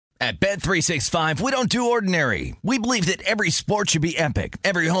At Bet365, we don't do ordinary. We believe that every sport should be epic.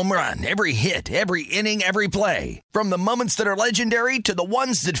 Every home run, every hit, every inning, every play. From the moments that are legendary to the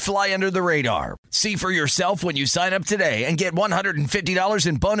ones that fly under the radar. See for yourself when you sign up today and get $150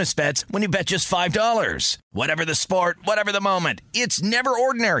 in bonus bets when you bet just $5. Whatever the sport, whatever the moment, it's never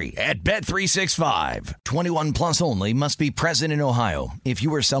ordinary at Bet365. 21 plus only. Must be present in Ohio. If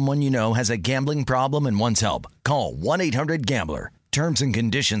you or someone you know has a gambling problem and wants help, call 1-800-GAMBLER. Terms and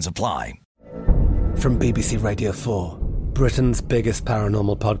conditions apply. From BBC Radio 4, Britain's biggest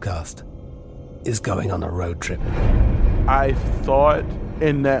paranormal podcast is going on a road trip. I thought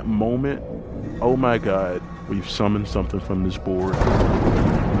in that moment, oh my God, we've summoned something from this board.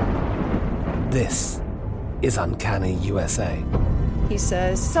 This is Uncanny USA. He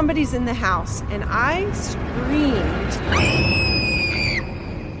says, somebody's in the house, and I screamed.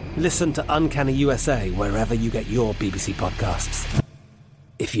 Listen to Uncanny USA wherever you get your BBC podcasts,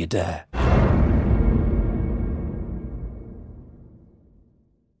 if you dare.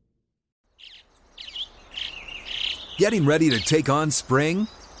 Getting ready to take on spring?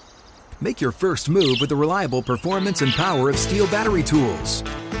 Make your first move with the reliable performance and power of Steel battery tools.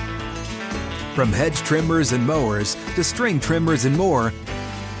 From hedge trimmers and mowers to string trimmers and more,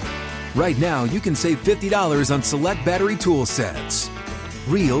 right now you can save $50 on select battery tool sets.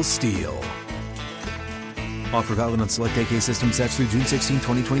 Real Steel. Offer valid on select AK system sets through June 16,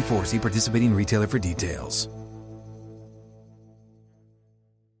 2024. See participating retailer for details.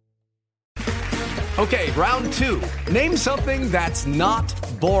 Okay, round two. Name something that's not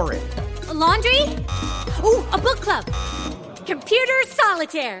boring. A laundry? Ooh, a book club. Computer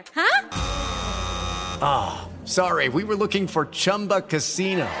solitaire, huh? Ah, oh, sorry, we were looking for Chumba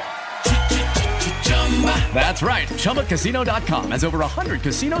Casino. That's right. ChumbaCasino.com has over 100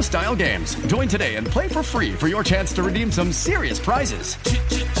 casino-style games. Join today and play for free for your chance to redeem some serious prizes.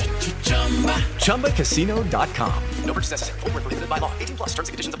 ChumbaCasino.com. No purchase necessary. Void where prohibited by law. 18 plus. Terms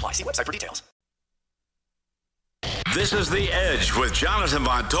and conditions apply. See website for details. This is The Edge with Jonathan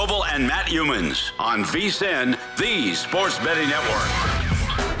Von Tobel and Matt Youmans on VSiN, the Sports Betting Network.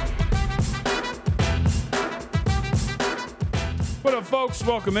 What up, folks?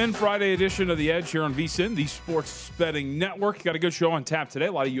 Welcome in. Friday edition of The Edge here on VSiN, the Sports Betting Network. Got a good show on tap today.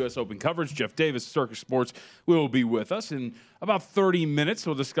 A lot of U.S. Open coverage. Jeff Davis, Circus Sports, will be with us. In about 30 minutes,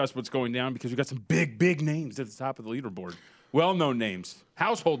 we'll discuss what's going down because we've got some big names at the top of the leaderboard. Well-known names.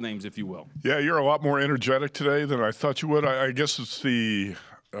 Household names, if you will. Yeah, you're a lot more energetic today than I thought you would. I guess it's the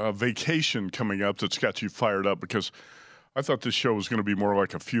vacation coming up that's got you fired up because I thought this show was going to be more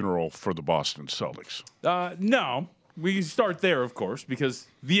like a funeral for the Boston Celtics. No. We start there, of course, because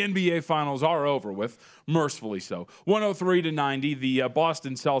the NBA Finals are over with, mercifully so. 103-90, the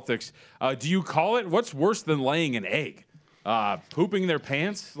Boston Celtics. Do you call it? What's worse than laying an egg? Pooping their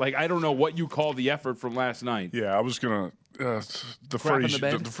pants? Like, I don't know what you call the effort from last night. Yeah, I was going to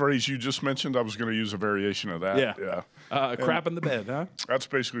the phrase you just mentioned, I was going to use a variation of that. Yeah. Crap in the bed, huh? That's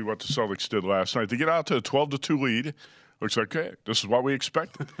basically what the Celtics did last night. They get out to a 12-2 lead. Looks like, okay, this is what we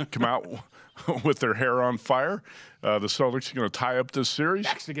expected. Come out with their hair on fire. The Celtics are going to tie up this series.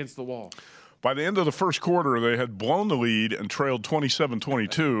 Backs against the wall. By the end of the first quarter, they had blown the lead and trailed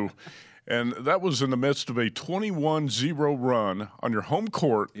 27-22. And that was in the midst of a 21-0 run on your home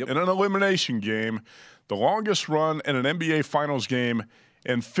court in an elimination game, the longest run in an NBA Finals game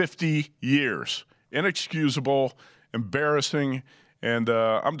in 50 years. Inexcusable, embarrassing, and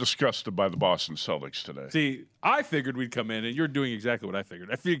I'm disgusted by the Boston Celtics today. See, I figured we'd come in, and you're doing exactly what I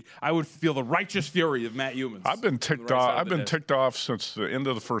figured. I figured I would feel the righteous fury of Matt Youmans. I've been ticked off. I've been ticked off since the end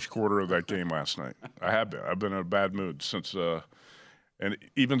of the first quarter of that game last night. I have been. I've been in a bad mood since. And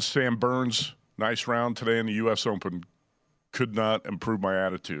even Sam Burns, nice round today in the U.S. Open, could not improve my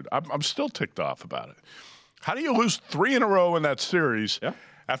attitude. I'm still ticked off about it. How do you lose 3 in a row in that series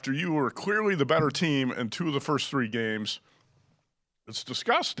after you were clearly the better team in 2 of the first 3 games? It's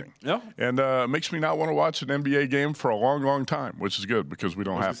disgusting. Yeah. And it makes me not want to watch an NBA game for a long, long time, which is good because we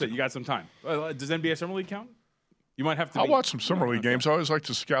don't have to. You got some time. Does NBA Summer League count? You might have to. I'll watch some Summer League games. I always like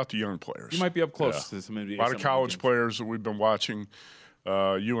to scout the young players. You might be up close to some NBA. A lot of college players that we've been watching.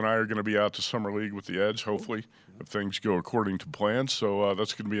 You and I are going to be out to Summer League with the Edge, hopefully, if things go according to plan. So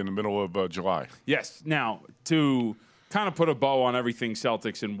that's going to be in the middle of July. Yes. Now, to kind of put a bow on everything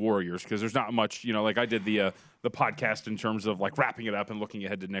Celtics and Warriors, because there's not much, like I did the podcast in terms of like wrapping it up and looking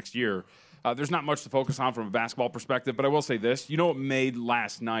ahead to next year. There's not much to focus on from a basketball perspective, but I will say this. You know what made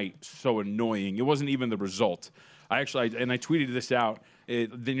last night so annoying? It wasn't even the result. I tweeted this out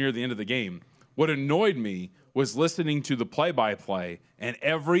near the end of the game. What annoyed me was listening to the play-by-play, and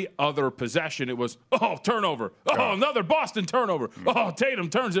every other possession it was, turnover. Another Boston turnover. Tatum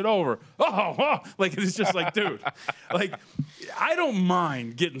turns it over. Like, it's just like, dude, like, I don't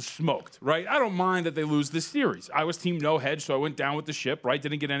mind getting smoked, right? I don't mind that they lose this series. I was team no hedge, so I went down with the ship, right?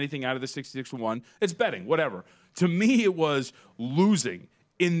 Didn't get anything out of the 66-1. It's betting, whatever. To me, it was losing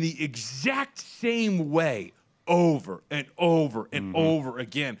in the exact same way over and over and over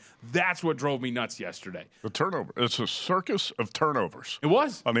again. That's what drove me nuts yesterday. The turnover. It's a circus of turnovers. It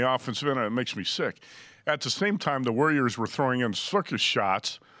was. On the offensive end, and it makes me sick. At the same time, the Warriors were throwing in circus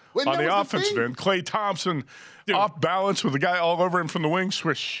shots on the offensive end. Klay Thompson off balance with a guy all over him from the wing.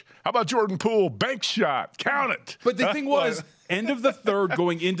 Swish. How about Jordan Poole? Bank shot. Count it. But the thing was, end of the third,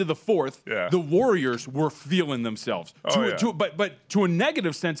 going into the fourth, the Warriors were feeling themselves. But to a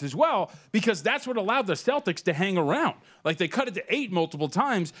negative sense as well, because that's what allowed the Celtics to hang around. Like, they cut it to 8 multiple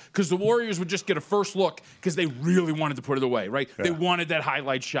times because the Warriors would just get a first look because they really wanted to put it away, right? Yeah. They wanted that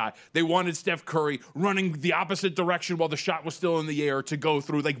highlight shot. They wanted Steph Curry running the opposite direction while the shot was still in the air to go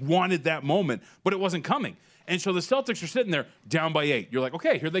through. They wanted that moment, but it wasn't coming. And so the Celtics are sitting there down by 8. You're like,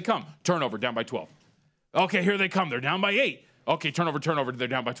 okay, here they come. Turnover, down by 12. Okay, here they come. They're down by 8. Okay, turnover, they're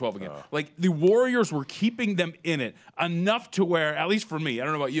down by 12 again. Like, the Warriors were keeping them in it enough to where, at least for me, I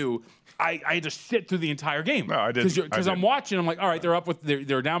don't know about you, I had to sit through the entire game. No, I didn't. Because I'm watching, I'm like, all right,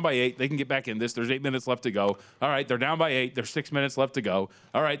 they're down by 8. They can get back in this. There's 8 minutes left to go. All right, they're down by 8. There's 6 minutes left to go.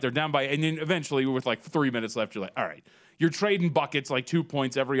 All right, they're down by 8. And then eventually, with like 3 minutes left, you're like, all right, you're trading buckets like 2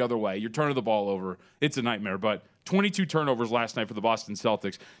 points every other way. You're turning the ball over. It's a nightmare. But 22 turnovers last night for the Boston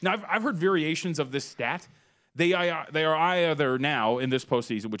Celtics. Now, I've heard variations of this stat. They are either now in this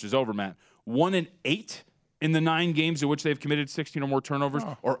postseason, which is over, Matt, 1-8 in the 9 games in which they've committed 16 or more turnovers,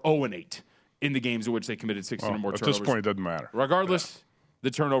 or 0-8 in the games in which they committed 16 or more turnovers. At this point, it doesn't matter. Regardless,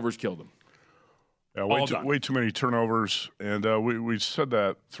 the turnovers killed them. Yeah, way too many turnovers, and we said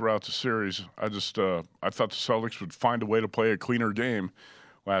that throughout the series. I thought the Celtics would find a way to play a cleaner game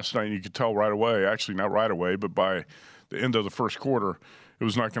last night. And you could tell right away, actually not right away, but by the end of the first quarter, it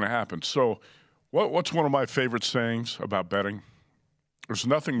was not going to happen. So what's one of my favorite sayings about betting? There's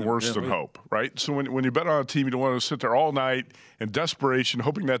nothing worse than hope, right? So when you bet on a team, you don't want to sit there all night in desperation,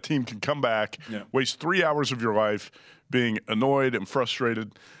 hoping that team can come back, waste 3 hours of your life being annoyed and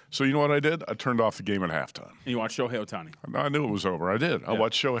frustrated. So you know what I did? I turned off the game at halftime. And you watched Shohei Ohtani. I knew it was over. I did. I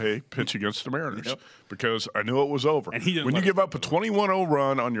watched Shohei pitch against the Mariners because I knew it was over. And when you give up a 21-0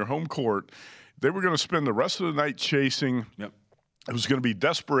 run on your home court, they were going to spend the rest of the night chasing. It was going to be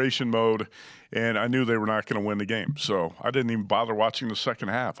desperation mode, and I knew they were not going to win the game. So I didn't even bother watching the second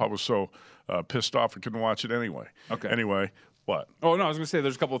half. I was so pissed off I couldn't watch it anyway. Okay. Anyway, what? Oh, no, I was going to say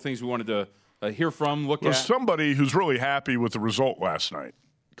there's a couple of things we wanted to hear from, look at. Somebody who's really happy with the result last night.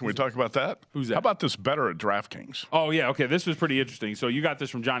 Can we talk about that? Who's that? How about this better at DraftKings? Oh, yeah, okay. This was pretty interesting. So you got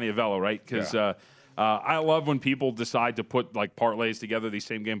this from Johnny Avello, right? Because I love when people decide to put like parlays together, these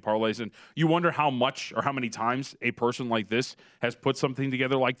same game parlays, and you wonder how much or how many times a person like this has put something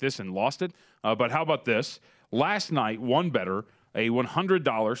together like this and lost it. But how about this? Last night, one bettor, a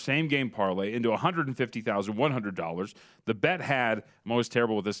 $100 same game parlay into $150,100. The bet had, I'm always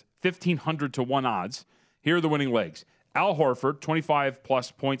terrible with this, 1,500 to 1 odds. Here are the winning legs. Al Horford,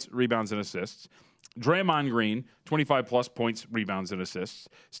 25-plus points, rebounds, and assists. Draymond Green, 25-plus points, rebounds, and assists.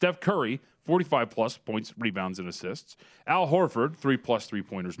 Steph Curry, 45-plus points, rebounds, and assists. Al Horford, 3-plus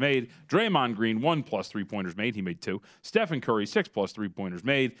three-pointers made. Draymond Green, 1-plus three-pointers made. He made 2. Stephen Curry, 6-plus three-pointers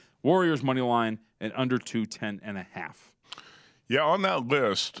made. Warriors money line and under 210.5. Yeah, on that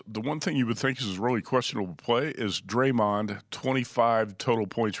list, the one thing you would think is a really questionable play is Draymond, 25 total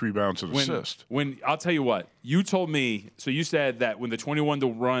points, rebounds, and assists. When I'll tell you what, you told me, so you said that when the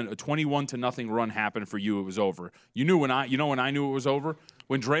 21-0 run happened for you, it was over. You knew when I knew it was over?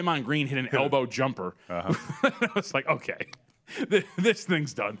 When Draymond Green hit an elbow jumper. I was like, okay, this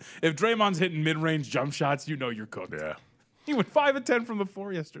thing's done. If Draymond's hitting mid-range jump shots, you know you're cooked. Yeah. He went 5 of 10 from the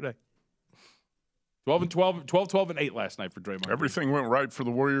floor yesterday. 12 and 8 last night for Draymond. Everything went right for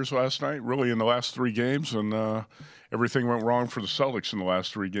the Warriors last night, really in the last 3 games, and everything went wrong for the Celtics in the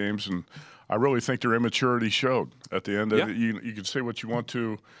last 3 games. And I really think their immaturity showed at the end. You can say what you want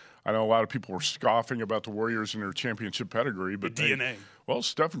to. I know a lot of people were scoffing about the Warriors and their championship pedigree, but DNA. Well,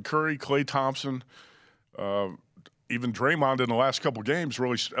 Stephen Curry, Klay Thompson, even Draymond in the last couple games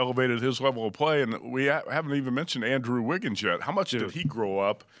really elevated his level of play. And we haven't even mentioned Andrew Wiggins yet. How much did he grow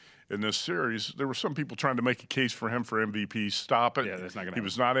up in this series? There were some people trying to make a case for him for MVP. Stop it. Yeah, that's not going to happen. He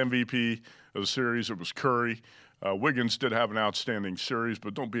was not MVP of the series. It was Curry. Wiggins did have an outstanding series,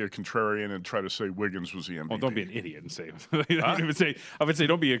 but don't be a contrarian and try to say Wiggins was the MVP. Well, don't be an idiot and say. I would say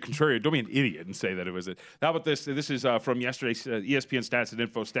don't be a contrarian. Don't be an idiot and say that it was it. How about this? This is from yesterday's ESPN Stats and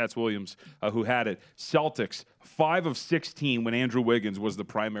Info. Stats Williams, who had it. Celtics 5 of 16 when Andrew Wiggins was the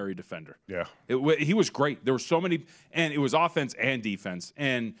primary defender. Yeah, he was great. There were so many, and it was offense and defense,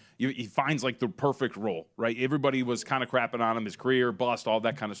 and he finds like the perfect role. Right, everybody was kind of crapping on him, his career, bust, all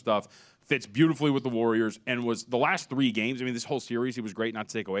that kind of stuff. Fits beautifully with the Warriors, and was the last 3 games. I mean, this whole series, he was great, not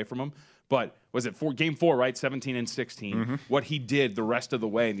to take away from him. But was it game 4, right? 17 and 16. Mm-hmm. What he did the rest of the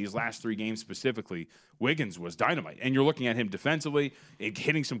way in these last 3 games specifically, Wiggins was dynamite. And you're looking at him defensively,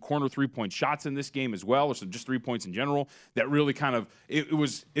 hitting some corner 3-point shots in this game as well, or some just 3 points in general. That really kind of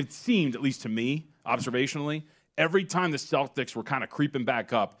it seemed, at least to me, observationally, every time the Celtics were kind of creeping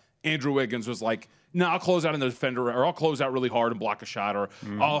back up, Andrew Wiggins was like, no, I'll close out in the defender, or I'll close out really hard and block a shot, or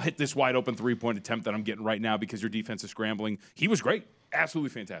I'll hit this wide open 3-point attempt that I'm getting right now because your defense is scrambling. He was great. Absolutely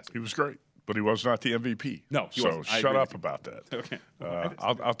fantastic. He was great, but he was not the MVP. No, he wasn't. Shut up about that. Okay.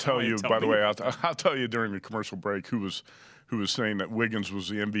 I'll tell you, by the way, I'll tell you during the commercial break who was saying that Wiggins was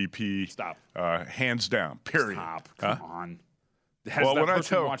the MVP. Stop. Hands down, period. Stop. Come on. When I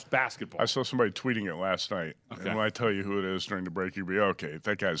watched basketball. I saw somebody tweeting it last night, and when I tell you who it is during the break, you'll be okay.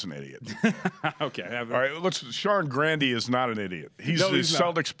 That guy's an idiot. Okay. All right. Sean Grandy is not an idiot. He's the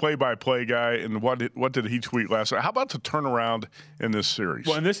Celtics play-by-play guy. And what did he tweet last night? How about the turnaround in this series?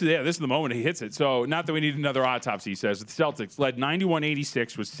 Well, and this is the moment he hits it. So not that we need another autopsy. He says the Celtics led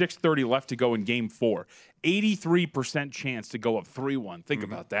 91-86 with 6:30 left to go in Game 4. 83% chance to go up 3-1. Think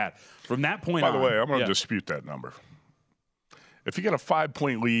about that. From that point on. By the way, I'm going to dispute that number. If you get a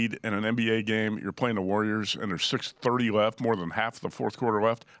 5-point lead in an NBA game, you're playing the Warriors, and there's 6:30 left, more than half the fourth quarter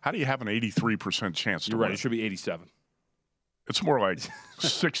left, how do you have an 83% chance to win? You're right. It should be 87. It's more like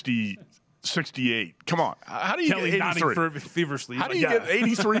 60, 68. Come on. How do you get 83? Feverishly. How do you get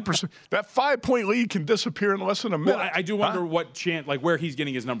 83%? That 5-point lead can disappear in less than a minute. Well, I do wonder what chance, like where he's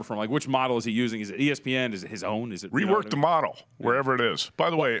getting his number from. Like which model is he using? Is it ESPN? Is it his own? Is it rework the model wherever it is?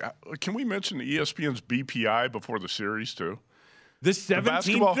 By the way, can we mention ESPN's BPI before the series too? The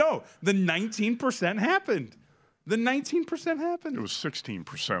 19% happened. The 19% happened. It was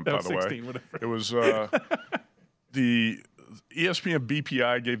 16%, by the way. Whatever. It was the ESPN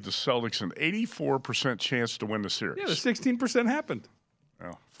BPI gave the Celtics an 84% chance to win the series. Yeah, the 16% happened.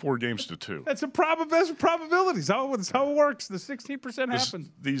 Well, 4 games to 2. That's that's probabilities. That's how it works. The 16%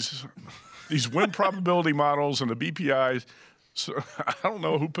 happened. These win probability models and the BPI. So, I don't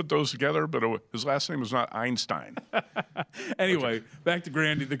know who put those together, but his last name was not Einstein. Anyway, back to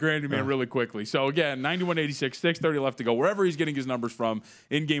Grandy, the Grandy man really quickly. So, again, 91-86, 6:30 left to go. Wherever he's getting his numbers from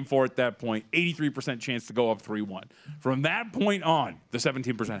in Game 4 at that point, 83% chance to go up 3-1. From that point on, the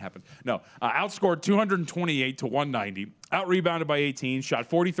 17% happened. No, outscored 228-190, out-rebounded by 18, shot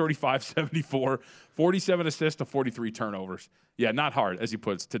 40, 35, 74, 47 assists to 43 turnovers. Yeah, not hard, as he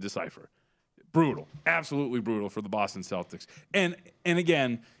puts, to decipher. Brutal, absolutely brutal for the Boston Celtics. And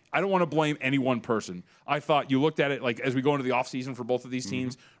again, I don't want to blame any one person. I thought you looked at it like as we go into the offseason for both of these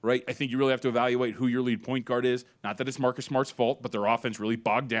teams, right? I think you really have to evaluate who your lead point guard is. Not that it's Marcus Smart's fault, but their offense really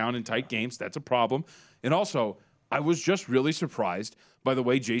bogged down in tight games. That's a problem. And also, I was just really surprised by the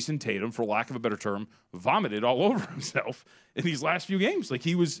way Jason Tatum, for lack of a better term, vomited all over himself in these last few games. Like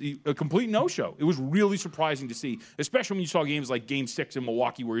he was a complete no-show. It was really surprising to see, especially when you saw games like Game 6 in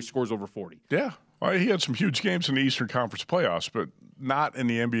Milwaukee where he scores over 40. Yeah. Well, he had some huge games in the Eastern Conference playoffs, but not in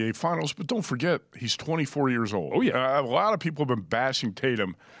the NBA Finals. But don't forget, he's 24 years old. Oh, yeah. A lot of people have been bashing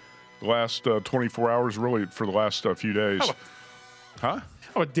Tatum the last 24 hours, really, for the last few days. Huh?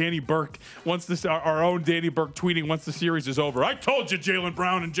 How about Danny Burke? Our own Danny Burke tweeting once the series is over. I told you Jaylen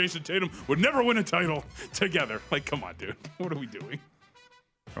Brown and Jason Tatum would never win a title together. Like, come on, dude. What are we doing?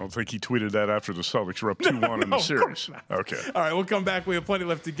 I don't think he tweeted that after the Celtics were up 2-1 in the series. Okay. All right, we'll come back. We have plenty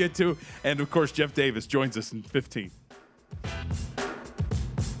left to get to. And, of course, Jeff Davis joins us in 15.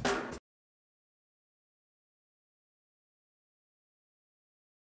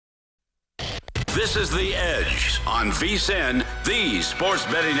 This is The Edge on VSiN, the Sports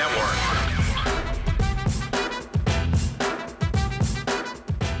Betting Network.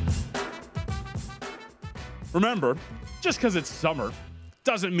 Remember, just because it's summer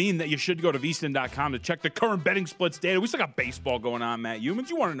doesn't mean that you should go to vsin.com to check the current betting splits data. We still got baseball going on, Matt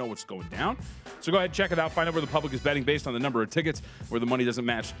Humans. You want to know what's going down. So go ahead, check it out. Find out where the public is betting based on the number of tickets, where the money doesn't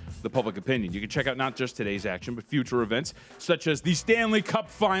match the public opinion. You can check out not just today's action, but future events, such as the Stanley Cup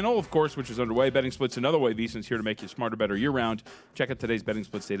Final, of course, which is underway. Betting splits another way. VSiN's here to make you smarter, better year-round. Check out today's betting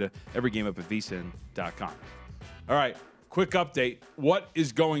splits data. Every game up at vsin.com. All right, quick update. What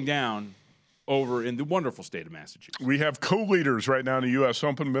is going down over in the wonderful state of Massachusetts. We have co-leaders right now in the U.S.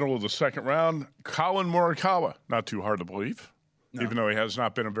 Open, middle of the second round. Collin Morikawa, not too hard to believe, even though he has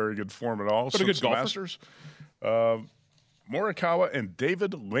not been in very good form at all but since a good the golfer. Masters. Morikawa and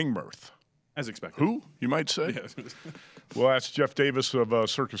David Lingmerth. As expected. Who, you might say? Yes. We'll ask Jeff Davis of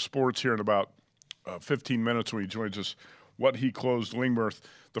Circus Sports here in about 15 minutes when he joins us what he closed Lingmerth.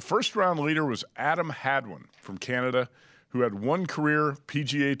 The first-round leader was Adam Hadwin from Canada, who had one career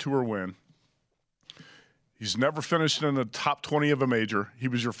PGA Tour win. He's never finished in the top 20 of a major. He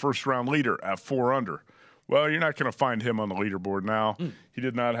was your first-round leader at 4 under. Well, you're not going to find him on the leaderboard now. He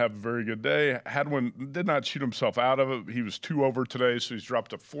did not have a very good day. Hadwin did not shoot himself out of it. He was 2 over today, so he's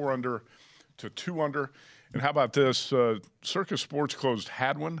dropped to 4 under to 2 under. And how about this? Circus Sports closed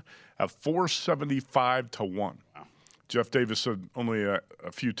Hadwin at 475 to 1. Wow. Jeff Davis said only a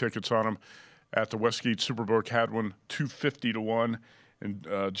few tickets on him. At the Westgate Superbook, Hadwin 250 to 1. And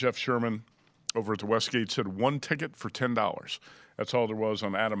Jeff Sherman over at the Westgate said 1 ticket for $10. That's all there was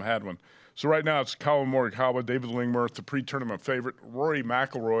on Adam Hadwin. So right now it's Collin Morikawa, David Lingmerth, the pre-tournament favorite. Rory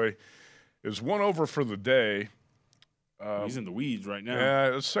McIlroy is 1 over for the day. He's in the weeds right now.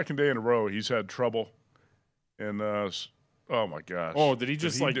 Yeah, it's the second day in a row he's had trouble. And, oh, my gosh. Oh, did he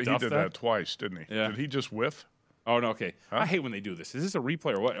just, He did duff that twice, didn't he? Yeah. Did he just whiff? Oh, no, okay. Huh? I hate when they do this. Is this a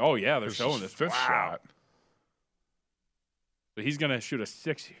replay or what? Oh, yeah, they're showing this. Fifth shot. But he's going to shoot a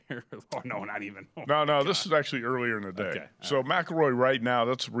 6 here. Oh, no, not even. Oh, No, this is actually earlier in the day. Okay. So McIlroy right now,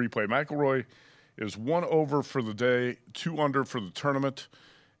 that's a replay. McIlroy is 1 over for the day, 2 under for the tournament.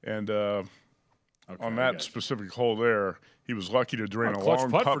 And on that specific hole there, he was lucky to drain a long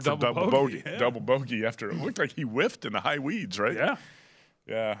putt for double bogey. Yeah. Double bogey after it looked like he whiffed in the high weeds, right? Yeah.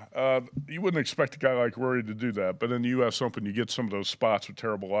 Yeah. You wouldn't expect a guy like Rory to do that. But in the U.S. Open, you get some of those spots with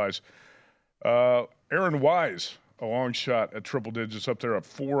terrible eyes. Aaron Wise, a long shot at triple digits up there at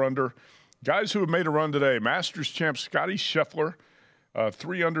 4 under. Guys who have made a run today, Masters champ Scotty Scheffler,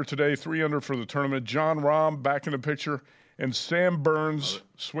 3 under today, 3 under for the tournament. John Rahm back in the picture. And Sam Burns,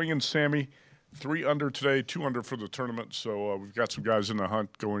 swinging Sammy, 3 under today, 2 under for the tournament. So we've got some guys in the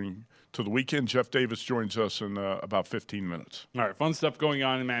hunt going to the weekend. Jeff Davis joins us in about 15 minutes. All right, fun stuff going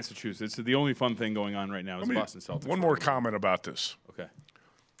on in Massachusetts. The only fun thing going on right now is Boston Celtics. One more comment about this. Okay.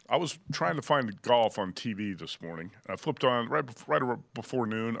 I was trying to find golf on TV this morning. I flipped on, right before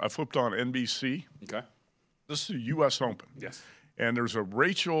noon, I flipped on NBC. Okay. This is a U.S. Open. Yes. And there's a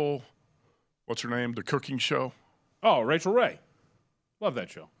Rachel, what's her name, the cooking show? Oh, Rachel Ray. Love that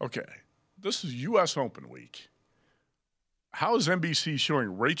show. Okay. This is U.S. Open week. How is NBC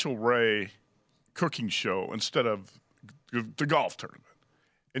showing Rachel Ray cooking show instead of the golf tournament?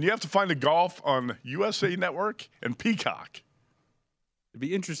 And you have to find the golf on USA Network and Peacock. I'd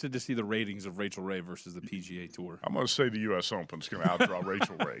be interested to see the ratings of Rachel Ray versus the PGA Tour. I'm going to say the U.S. Open's going to outdraw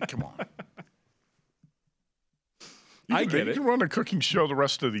Rachel Ray. Come on. I get it. You can run a cooking show the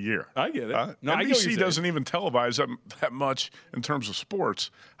rest of the year. I get it. No, NBC doesn't even televise that much in terms of sports.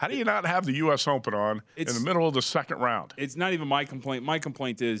 How do you not have the U.S. Open on in the middle of the second round? It's not even my complaint. My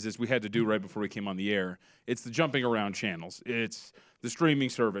complaint is we had to do right before we came on the air. It's the jumping around channels. It's the streaming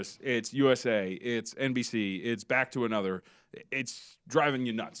service. It's USA. It's NBC. It's back to another. It's driving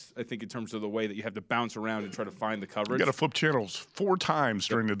you nuts, I think, in terms of the way that you have to bounce around and try to find the coverage. You got to flip channels 4 times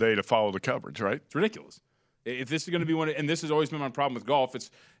during the day to follow the coverage, right? It's ridiculous. If this is going to be one, and this has always been my problem with golf,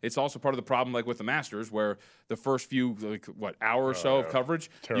 it's also part of the problem, like with the Masters, where the first few hour or so of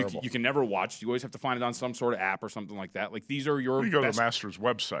coverage, you can never watch. You always have to find it on some sort of app or something like that. Like these are your you go best, to the Masters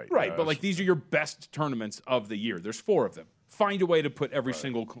website, right? But like these are your best tournaments of the year. There's 4 of them. Find a way to put every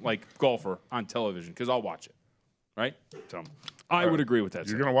single golfer on television because I'll watch it. Right? So I would agree with that.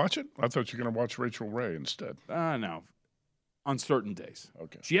 You're going to watch it? I thought you were going to watch Rachel Ray instead. No. On certain days.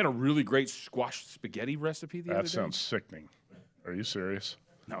 Okay. She had a really great squash spaghetti recipe the other day. That sounds sickening. Are you serious?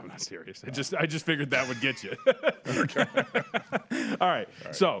 No, I'm not serious. I just figured that would get you. Okay. All right.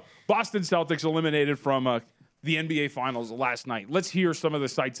 So Boston Celtics eliminated from the NBA Finals last night. Let's hear some of the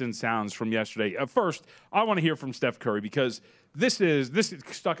sights and sounds from yesterday. First, I want to hear from Steph Curry because this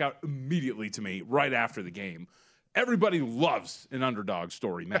stuck out immediately to me right after the game. Everybody loves an underdog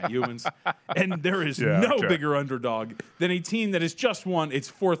story, Matt Humans. And there is bigger underdog than a team that has just won its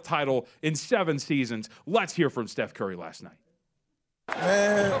 4th title in 7 seasons. Let's hear from Steph Curry last night.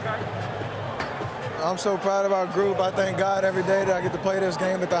 Man, I'm so proud of our group. I thank God every day that I get to play this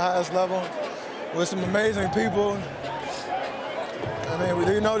game at the highest level with some amazing people. I mean,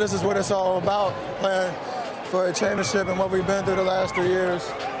 we know this is what it's all about, playing for a championship and what we've been through the last 3 years.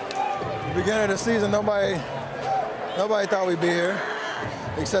 The beginning of the season, nobody thought we'd be here,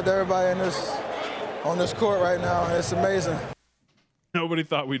 except everybody on this court right now. It's amazing. Nobody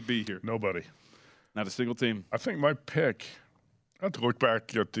thought we'd be here. Nobody. Not a single team. I think my pick, I have to look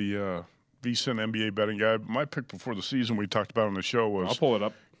back at the VSiN NBA betting guide. My pick before the season we talked about on the show was I'll pull it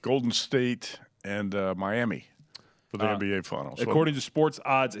up. Golden State and Miami for the NBA Finals. According to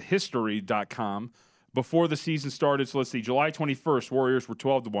SportsOddsHistory.com, before the season started, so let's see, July 21st, Warriors were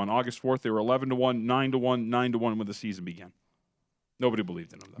 12-1. August 4th, they were 11-1, 9-1, 9-1 when the season began. Nobody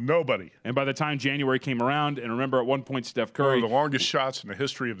believed in them, though. Nobody. And by the time January came around, and remember at one point Steph Curry. One of the longest shots in the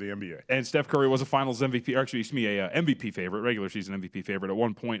history of the NBA. And Steph Curry was a finals MVP, or actually, excuse me, a MVP favorite, regular season MVP favorite at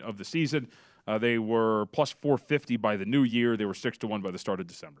one point of the season. They were plus 450 by the new year. They were 6-1 by the start of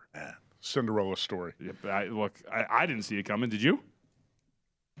December. Cinderella story. Yep, I didn't see it coming. Did you?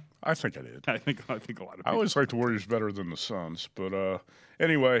 I think I did. I think a lot of people. I always like the Warriors better than the Suns. But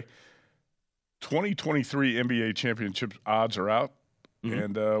anyway, 2023 NBA championship odds are out. Mm-hmm.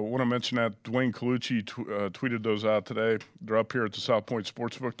 And I want to mention that Dwayne Colucci tweeted those out today. They're up here at the South Point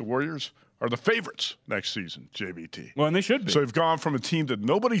Sportsbook. The Warriors are the favorites next season, JVT. Well, and they should be. So they've gone from a team that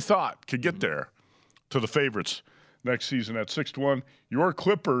nobody thought could get there to the favorites next season at 6-1. Your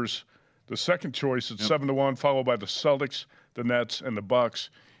Clippers, the second choice at 7-1, followed by the Celtics, the Nets, and the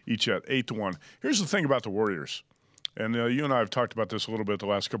Bucks, each at 8-1. Here's the thing about the Warriors, and you and I have talked about this a little bit the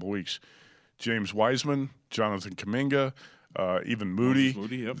last couple of weeks. James Wiseman, Jonathan Kuminga, even Moody.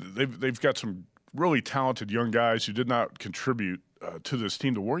 Yep. They've got some really talented young guys who did not contribute to this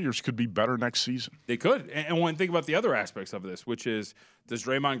team. The Warriors could be better next season. They could. And one thing about the other aspects of this, which is, does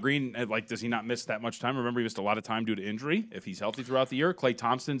Draymond Green, does he not miss that much time? Remember, he missed a lot of time due to injury. If he's healthy throughout the year, Klay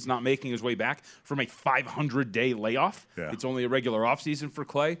Thompson's not making his way back from a 500-day layoff. Yeah. It's only a regular offseason for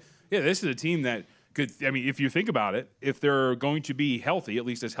Klay. Yeah, this is a team that could, if you think about it, if they're going to be healthy, at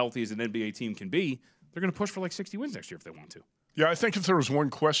least as healthy as an NBA team can be, they're going to push for like 60 wins next year if they want to. Yeah, I think if there was one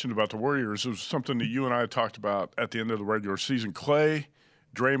question about the Warriors, it was something that you and I talked about at the end of the regular season. Klay,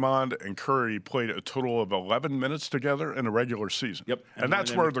 Draymond, and Curry played a total of 11 minutes together in a regular season. Yep. And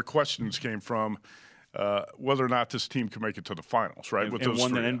that's where the questions came from, whether or not this team could make it to the finals, right? And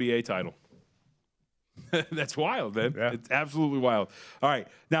won an NBA title. That's wild, man. Yeah. It's absolutely wild. All right.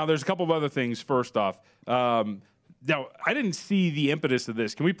 Now, there's a couple of other things. First off, now, I didn't see the impetus of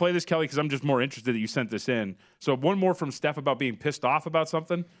this. Can we play this, Kelly? Because I'm just more interested that you sent this in. So one more from Steph about being pissed off about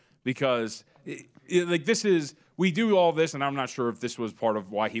something. Because, this is – we do all this, and I'm not sure if this was part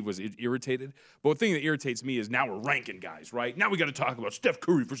of why he was irritated. But the thing that irritates me is now we're ranking guys, right? Now we got to talk about Steph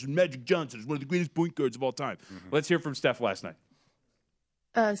Curry versus Magic Johnson as one of the greatest point guards of all time. Mm-hmm. Let's hear from Steph last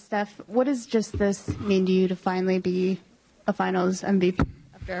night. Steph, what does just this mean to you to finally be a finals MVP?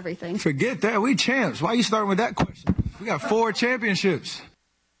 After everything. Forget that. We champs. Why are you starting with that question? We got 4 championships.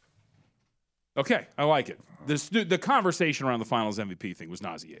 Okay, I like it. The conversation around the finals MVP thing was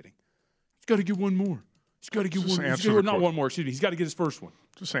nauseating. He's got to get one more. He's got to get one more. Not one more, excuse me. He's got to get his first one.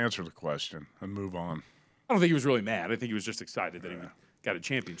 Just answer the question and move on. I don't think he was really mad. I think he was just excited that he got a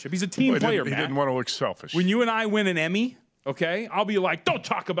championship. He's a team player, man. He didn't want to look selfish. When you and I win an Emmy, okay, I'll be like, don't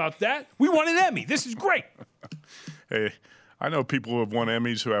talk about that. We won an Emmy. This is great. Hey, I know people who have won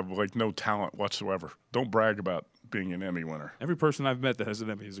Emmys who have, no talent whatsoever. Don't brag about being an Emmy winner. Every person I've met that has an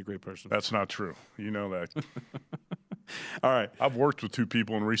Emmy is a great person. That's not true. You know that. All right. I've worked with 2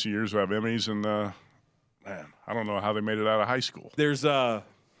 people in recent years who have Emmys, and, man, I don't know how they made it out of high school.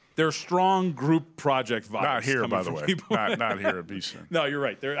 There's strong group project vibes. Not here, by the way. Not here at VSiN. No, you're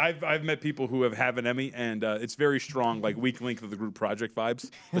right. I've met people who have an Emmy, and it's very strong, weak link of the group project vibes.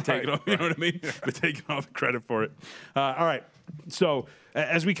 But taking off, you know what I mean? But taking all the credit for it. All right. So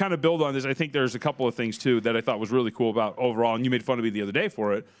as we kind of build on this, I think there's a couple of things, too, that I thought was really cool about overall, and you made fun of me the other day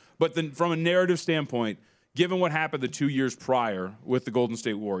for it. But then from a narrative standpoint, given what happened the 2 years prior with the Golden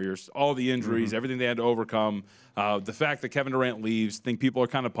State Warriors, all the injuries, everything they had to overcome, the fact that Kevin Durant leaves, I think people are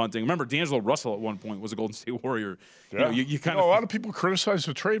kind of punting. Remember, D'Angelo Russell at one point was a Golden State Warrior. Yeah. You a lot of people criticize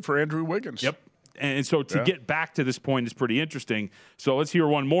the trade for Andrew Wiggins. Yep. And so to get back to this point is pretty interesting. So let's hear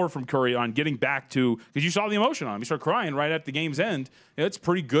one more from Curry on getting back to – because you saw the emotion on him. He started crying right at the game's end. It's a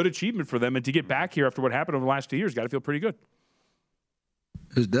pretty good achievement for them. And to get back here after what happened over the last 2 years, got to feel pretty good.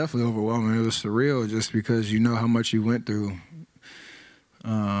 It was definitely overwhelming. It was surreal just because you know how much you went through,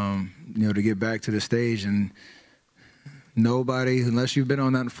 to get back to the stage. And nobody, unless you've been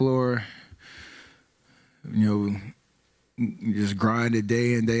on that floor, you just grinded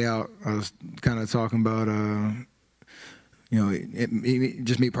day in, day out. I was kind of talking about,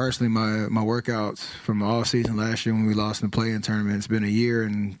 just me personally, my workouts from all season last year when we lost in the play-in tournament. It's been a year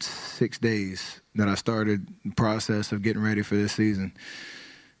and 6 days that I started the process of getting ready for this season.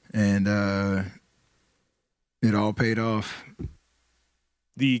 And it all paid off.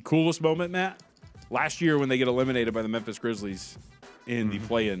 The coolest moment, Matt, last year when they get eliminated by the Memphis Grizzlies in the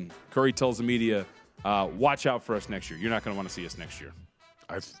play-in, Curry tells the media, watch out for us next year. You're not going to want to see us next year.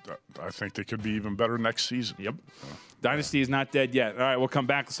 I think they could be even better next season. Yep. Dynasty is not dead yet. All right, we'll come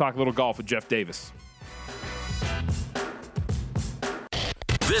back. Let's talk a little golf with Jeff Davis.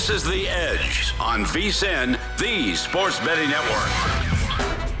 This is The Edge on VSiN, the Sports Betting Network.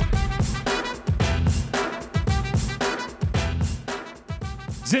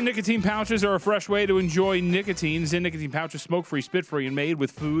 Zyn nicotine pouches are a fresh way to enjoy nicotine. Zyn nicotine pouches, smoke-free, spit-free, and made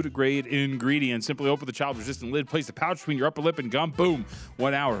with food-grade ingredients. Simply open the child-resistant lid, place the pouch between your upper lip and gum. Boom.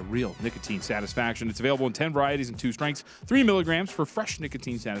 1 hour, real nicotine satisfaction. It's available in 10 varieties and 2 strengths. 3 milligrams for fresh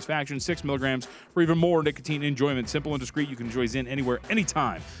nicotine satisfaction. 6 milligrams for even more nicotine enjoyment. Simple and discreet. You can enjoy Zyn anywhere,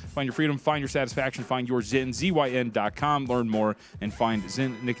 anytime. Find your freedom, find your satisfaction, find your Zyn, ZYN.com. Learn more and find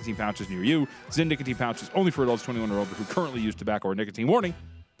Zyn nicotine pouches near you. Zyn nicotine pouches only for adults 21 or older who currently use tobacco or nicotine. Warning.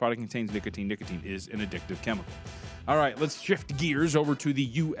 Product contains nicotine. Nicotine is an addictive chemical. All right, let's shift gears over to the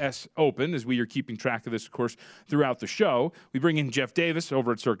U.S. Open as we are keeping track of this, of course, throughout the show. We bring in Jeff Davis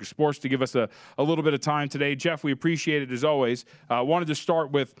over at Circus Sports to give us a little bit of time today. Jeff, we appreciate it as always. Wanted to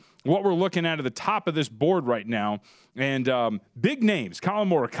start with what we're looking at the top of this board right now. And big names, Collin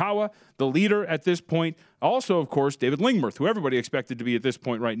Morikawa, the leader at this point. Also, of course, David Lingmerth, who everybody expected to be at this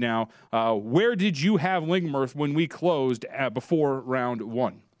point right now. Where did you have Lingmerth when we closed before round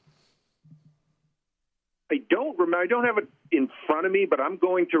one? I don't remember. I don't have it in front of me, but I'm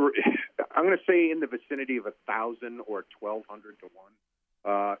going to say in the vicinity of 1,000 or 1,200 to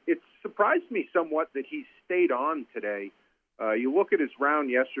 1. It surprised me somewhat that he stayed on today. You look at his round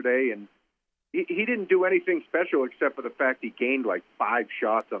yesterday, and he didn't do anything special except for the fact he gained like 5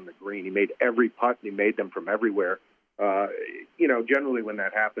 shots on the green. He made every putt, and he made them from everywhere. Generally when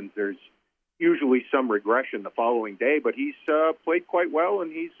that happens, there's usually some regression the following day, but he's played quite well,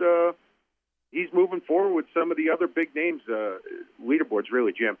 and he's moving forward with some of the other big names. Leaderboard's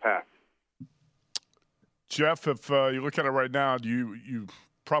really jam-packed. Jeff, if you look at it right now, you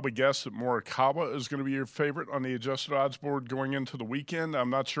probably guess that Morikawa is going to be your favorite on the adjusted odds board going into the weekend. I'm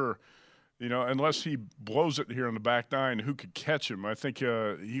not sure, unless he blows it here in the back nine, who could catch him? I think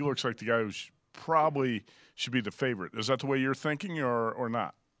he looks like the guy who probably should be the favorite. Is that the way you're thinking or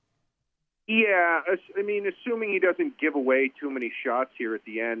not? Yeah, I mean, assuming he doesn't give away too many shots here at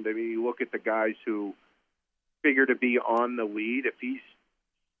the end. I mean, you look at the guys who figure to be on the lead. If he's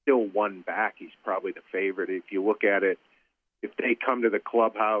still one back, he's probably the favorite. If you look at it, if they come to the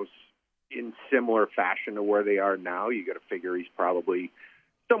clubhouse in similar fashion to where they are now, you got to figure he's probably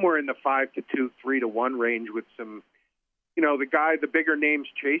somewhere in the 5 to 2, 3 to 1 range with some, the bigger names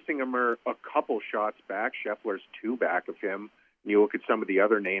chasing him are a couple shots back. Scheffler's 2 back of him. And you look at some of the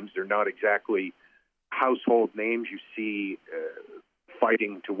other names, they're not exactly household names you see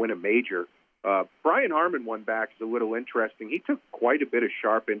fighting to win a major. Brian Harman one back is a little interesting. He took quite a bit of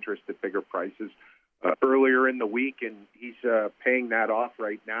sharp interest at bigger prices earlier in the week, and he's paying that off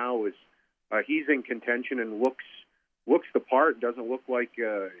right now as he's in contention and looks the part. Doesn't look like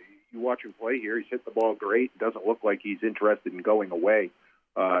you watch him play here. He's hit the ball great. Doesn't look like he's interested in going away.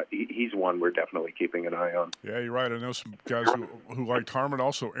 He's one we're definitely keeping an eye on. Yeah, you're right. I know some guys who liked Harman.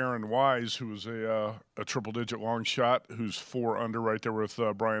 Also, Aaron Wise, who was a triple-digit long shot, who's 4 under right there with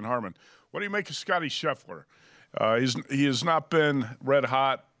Brian Harman. What do you make of Scotty Scheffler? He has not been red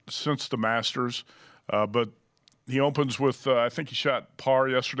hot since the Masters, but he opens with I think he shot par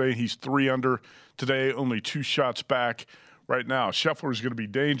yesterday. He's 3 under today, only 2 shots back right now. Scheffler is going to be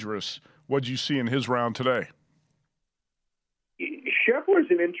dangerous. What did you see in his round today? Scheffler's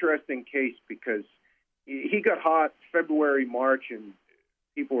an interesting case because he got hot February, March, and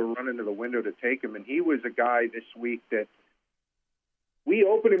people were running to the window to take him. And he was a guy this week that we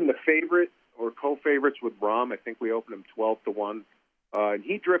opened him the favorite or co-favorites with Rahm. I think we opened him 12 to 1. And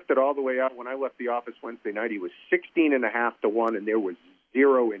he drifted all the way out. When I left the office Wednesday night, he was 16.5 to 1, and there was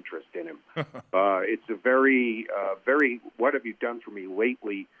zero interest in him. It's a very, what have you done for me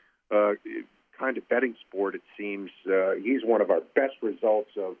lately kind of betting sport, it seems. He's one of our best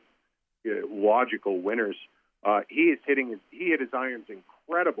results of logical winners. He hit his irons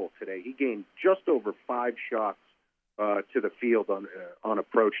incredible today. He gained just over 5 shots to the field on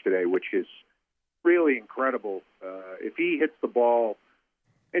approach today, which is really incredible. If he hits the ball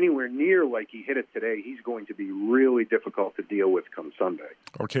anywhere near like he hit it today, he's going to be really difficult to deal with come Sunday.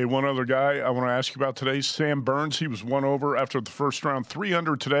 Okay, one other guy I want to ask you about today, Sam Burns. He was 1 over after the first round, 3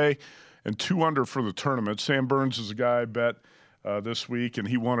 under today, and 2 under for the tournament. Sam Burns is a guy I bet this week, and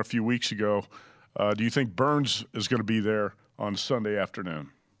he won a few weeks ago. Do you think Burns is going to be there on Sunday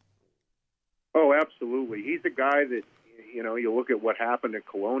afternoon? Oh, absolutely. He's a guy that, you look at what happened at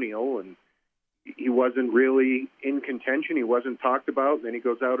Colonial, and he wasn't really in contention. He wasn't talked about. And then he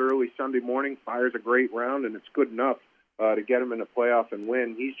goes out early Sunday morning, fires a great round, and it's good enough to get him in a playoff and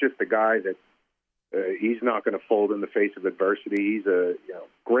win. He's just a guy that he's not going to fold in the face of adversity. He's a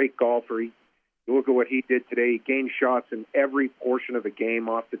great golfer. You look at what he did today. He gained shots in every portion of the game,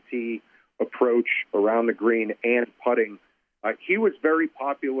 off the tee, approach, around the green, and putting. He was very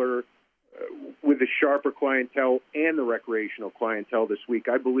popular with the sharper clientele and the recreational clientele this week.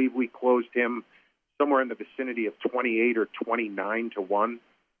 I believe we closed him somewhere in the vicinity of 28 or 29 to 1.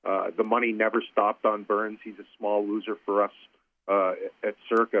 The money never stopped on Burns. He's a small loser for us at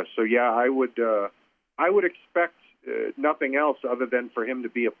Circa. So yeah, I would expect nothing else other than for him to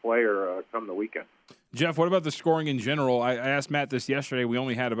be a player come the weekend. Jeff, what about the scoring in general? I asked Matt this yesterday. We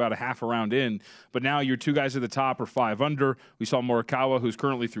only had about a half a round in, but now your two guys at the top are 5 under. We saw Morikawa, who's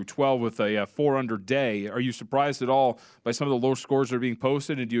currently through 12 with a 4 under day. Are you surprised at all by some of the low scores that are being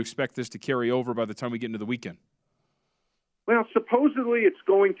posted, and do you expect this to carry over by the time we get into the weekend? Well, supposedly it's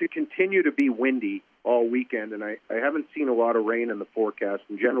going to continue to be windy all weekend, and I haven't seen a lot of rain in the forecast.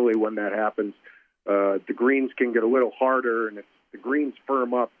 And generally when that happens, the greens can get a little harder, and if the greens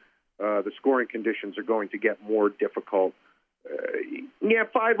firm up, the scoring conditions are going to get more difficult.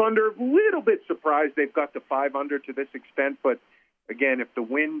 5 under, a little bit surprised they've got to 5 under to this extent, but again, if the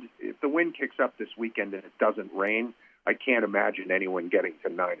wind kicks up this weekend and it doesn't rain, I can't imagine anyone getting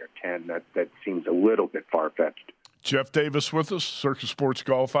to 9 or 10. That seems a little bit far-fetched. Jeff Davis with us, Circa Sports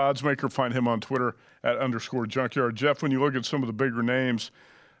Golf Odds Maker. Find him on Twitter at _Junkyard. Jeff, when you look at some of the bigger names,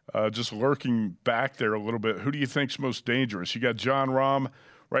 just lurking back there a little bit, who do you think's most dangerous? You got Jon Rahm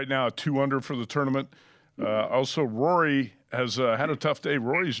right now at 2 under for the tournament. Also, Rory has had a tough day.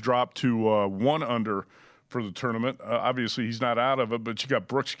 Rory's dropped to 1 under for the tournament. Obviously, he's not out of it, but you got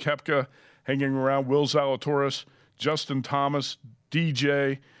Brooks Koepka hanging around, Will Zalatoris, Justin Thomas,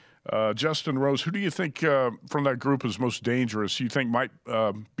 DJ, Justin Rose. Who do you think from that group is most dangerous, you think might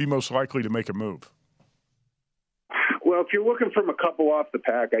be most likely to make a move? Well, if you're looking from a couple off the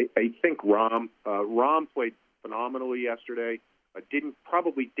pack, I think Rahm. Rahm played phenomenally yesterday.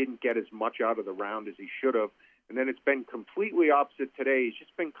 Probably didn't get as much out of the round as he should have. And then it's been completely opposite today. He's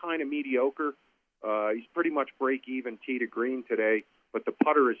just been kind of mediocre. He's pretty much break even tee to green today, but the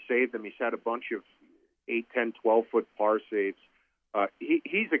putter has saved him. He's had a bunch of 8, 10, 12-foot par saves.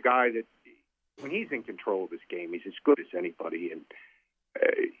 He's a guy that, when he's in control of his game, he's as good as anybody. And,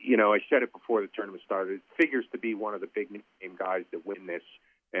 I said it before the tournament started. It figures to be one of the big-name guys that win this,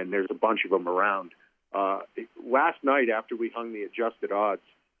 and there's a bunch of them around. Last night, after we hung the adjusted odds,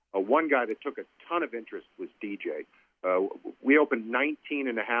 one guy that took a ton of interest was DJ. We opened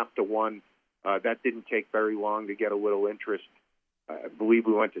 19.5 to 1. That didn't take very long to get a little interest. I believe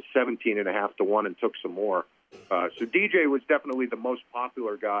we went to 17.5 to 1 and took some more. So DJ was definitely the most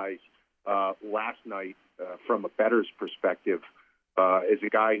popular guy last night from a bettor's perspective. As a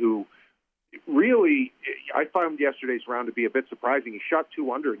guy who really, I found yesterday's round to be a bit surprising. He shot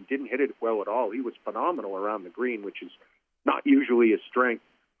 2 under and didn't hit it well at all. He was phenomenal around the green, which is not usually his strength.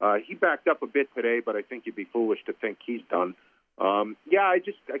 He backed up a bit today, but I think you'd be foolish to think he's done. I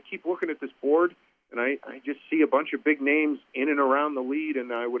keep looking at this board, and I just see a bunch of big names in and around the lead,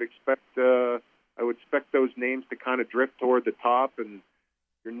 and I would expect those names to kind of drift toward the top, and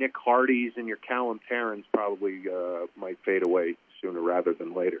your Nick Hardys and your Callum Tarrans probably might fade away sooner rather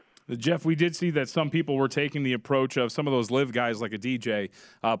than later. Jeff, we did see that some people were taking the approach of some of those live guys like a DJ,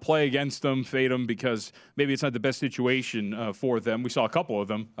 play against them, fade them, because maybe it's not the best situation for them. We saw a couple of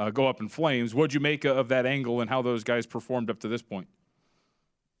them go up in flames. What'd you make of that angle and how those guys performed up to this point?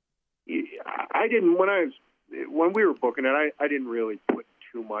 I didn't, when we were booking it, I didn't really put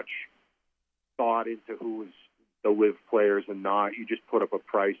too much thought into who was the live players and not. You just put up a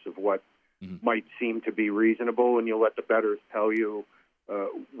price of what might seem to be reasonable, and you'll let the bettors tell you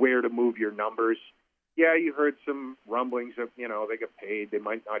where to move your numbers. Yeah, you heard some rumblings of, they get paid, they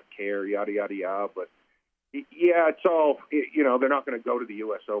might not care, yada, yada, yada. But, yeah, it's all, they're not going to go to the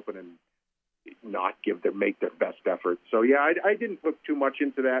U.S. Open and not make their best effort. So, yeah, I didn't put too much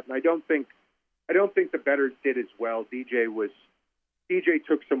into that, and I don't think the bettors did as well. DJ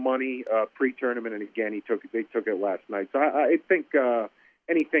took some money pre-tournament, and again, they took it last night. So I think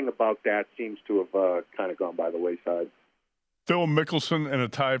anything about that seems to have kind of gone by the wayside. Phil Mickelson in a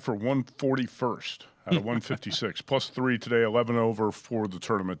tie for 141st out of 156, +3 today, 11 over for the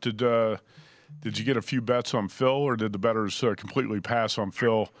tournament. Did you get a few bets on Phil, or did the bettors completely pass on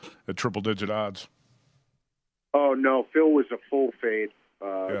Phil at triple-digit odds? Oh, no, Phil was a full fade.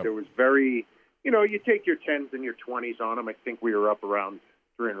 There was very, you take your 10s and your 20s on him. I think we were up around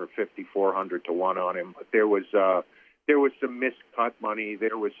 350, 400 to 1 on him. But there was there was some miscut money.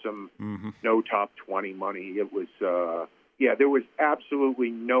 There was some no top 20 money. It was, there was absolutely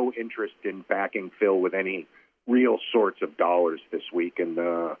no interest in backing Phil with any real sorts of dollars this week. And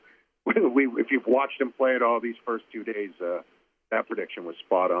if you've watched him play at all these first 2 days, that prediction was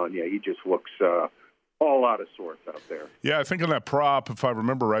spot on. Yeah, he just looks all out of sorts out there. Yeah, I think in that prop, if I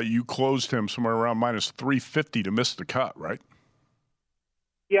remember right, you closed him somewhere around minus 350 to miss the cut, right?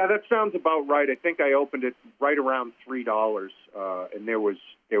 Yeah, that sounds about right. I think I opened it right around $3, and there was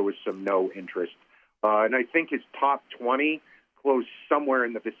some no interest. And I think his top 20 closed somewhere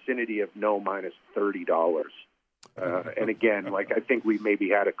in the vicinity of no minus $30. And again, I think we maybe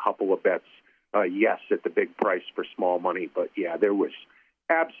had a couple of bets, yes, at the big price for small money. But, yeah, there was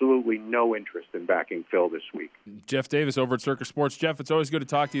absolutely no interest in backing Phil this week. Jeff Davis over at Circus Sports. Jeff, it's always good to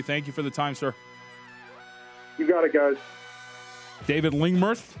talk to you. Thank you for the time, sir. You got it, guys. David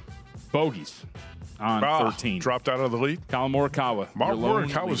Lingmerth, bogeys on 13. Dropped out of the lead. Colin Morikawa.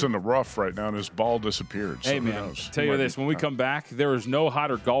 Morikawa's in the rough right now, and his ball disappeared. So hey, man, tell you this. When we come back, there is no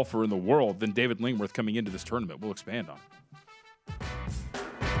hotter golfer in the world than David Lingmerth coming into this tournament. We'll expand on it.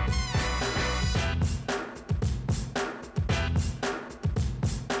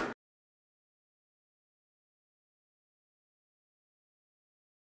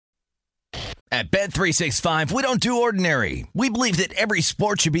 At Bet365, we don't do ordinary. We believe that every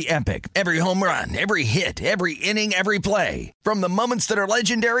sport should be epic. Every home run, every hit, every inning, every play. From the moments that are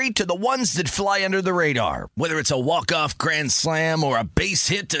legendary to the ones that fly under the radar. Whether it's a walk-off grand slam or a base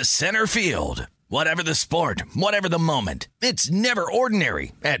hit to center field. Whatever the sport, whatever the moment. It's never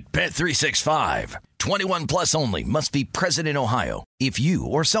ordinary at Bet365. 21 plus only. Must be present in Ohio. If you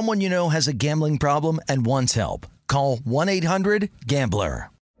or someone you know has a gambling problem and wants help, call 1-800-GAMBLER.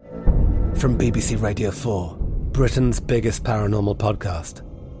 From BBC Radio 4, Britain's biggest paranormal podcast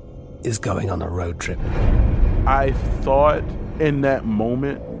is going on a road trip. I thought in that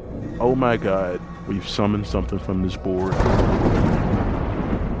moment, oh my God, we've summoned something from this board.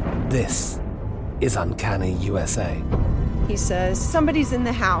 This is Uncanny USA. He says, somebody's in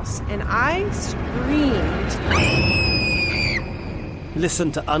the house, and I screamed.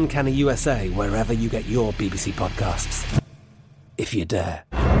 Listen to Uncanny USA wherever you get your BBC podcasts, if you dare.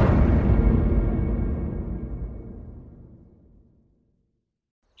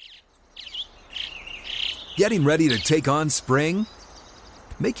 Getting ready to take on spring?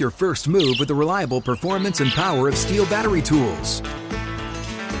 Make your first move with the reliable performance and power of Steel battery tools.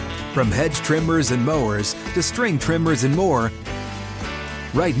 From hedge trimmers and mowers to string trimmers and more,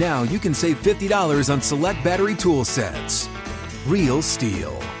 right now you can save $50 on select battery tool sets. Real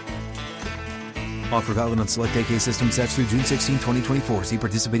Steel. Offer valid on select AK system sets through June 16, 2024. See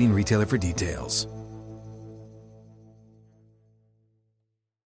participating retailer for details.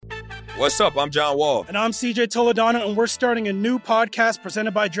 What's up? I'm John Wall. And I'm CJ Toledano, and we're starting a new podcast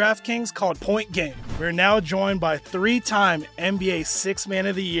presented by DraftKings called Point Game. We're now joined by three-time NBA Sixth Man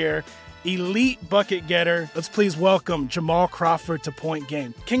of the Year, elite bucket getter. Let's please welcome Jamal Crawford to Point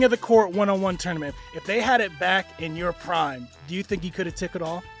Game. King of the Court one-on-one tournament. If they had it back in your prime, do you think you could have took it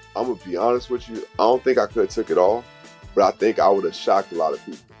all? I'm going to be honest with you. I don't think I could have took it all, but I think I would have shocked a lot of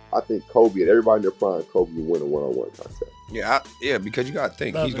people. I think Kobe and everybody in their prime, Kobe would win a one-on-one contest. Yeah, because you got to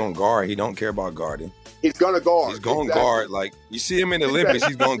think, he's going to guard. He don't care about guarding. He's going to guard. He's going to guard. Like, you see him in the Olympics,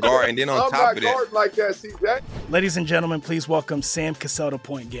 he's going to guard. And then on top of that. I'm not guarding like that, CJ. Ladies and gentlemen, please welcome Sam Cassell to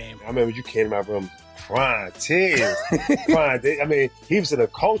Point Game. I remember you came out from prime 10. I mean, he was in a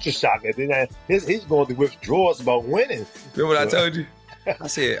culture shock. And then he's going through withdrawals about winning. Remember what I told you? I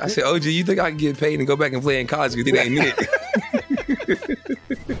said, OG, you think I can get paid and go back and play in college because it ain't it?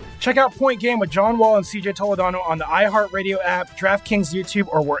 Check out Point Game with John Wall and CJ Toledano on the iHeartRadio app, DraftKings YouTube,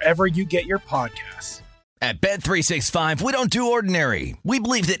 or wherever you get your podcasts. At Bet365, we don't do ordinary. We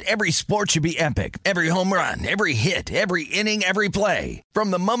believe that every sport should be epic. Every home run, every hit, every inning, every play. From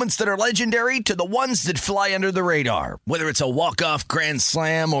the moments that are legendary to the ones that fly under the radar. Whether it's a walk-off grand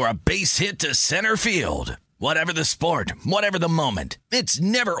slam or a base hit to center field. Whatever the sport, whatever the moment. It's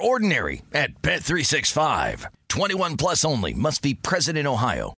never ordinary at Bet365. 21 plus only. Must be present in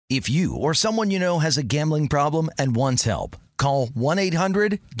Ohio. If you or someone you know has a gambling problem and wants help, call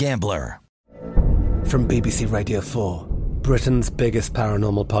 1-800-GAMBLER. From BBC Radio 4, Britain's biggest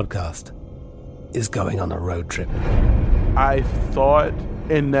paranormal podcast is going on a road trip. I thought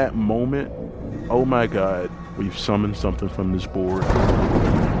in that moment, oh my God, we've summoned something from this board.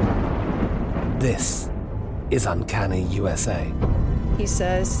 This is Uncanny USA. He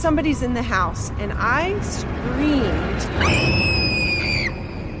says, somebody's in the house, and I screamed.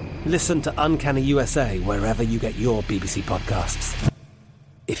 Listen to Uncanny USA wherever you get your BBC podcasts,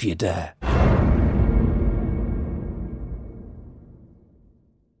 if you dare.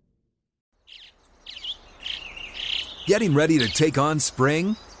 Getting ready to take on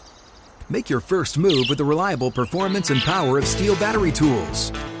spring? Make your first move with the reliable performance and power of Steel battery tools.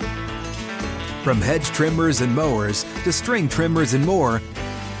 From hedge trimmers and mowers to string trimmers and more,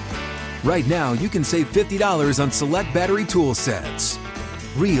 right now you can save $50 on select battery tool sets.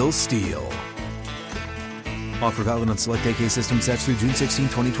 Real Steel. Offer valid on select AK system sets through June 16,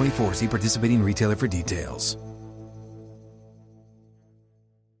 2024. See participating retailer for details.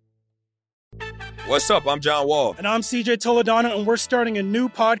 What's up? I'm John Wall. And I'm CJ Toledano, and we're starting a new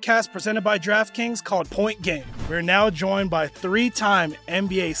podcast presented by DraftKings called Point Game. We're now joined by three-time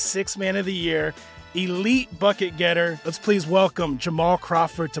NBA Sixth Man of the Year, elite bucket getter. Let's please welcome Jamal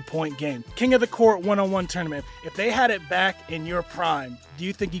Crawford to Point Game. King of the Court one-on-one tournament. If they had it back in your prime, do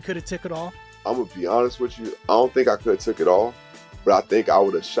you think you could have took it all? I'm going to be honest with you. I don't think I could have took it all, but I think I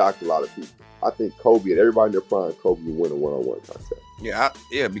would have shocked a lot of people. I think Kobe and everybody in their prime, Kobe would win a one-on-one contest. Yeah,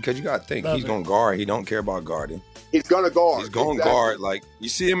 because you got to think, he's going to guard. He don't care about guarding. He's going to guard. He's going to guard. Like, you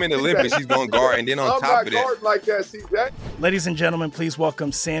see him in the Olympics, he's going to guard. And then on top of that. I'm not guarding like that, CJ. Ladies and gentlemen, please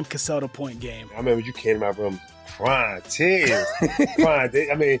welcome Sam Cassell to Point Game. I remember you came out from crying, tears.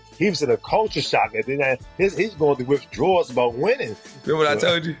 I mean, he was in a culture shock. And then he's going through withdrawals about winning. Remember what I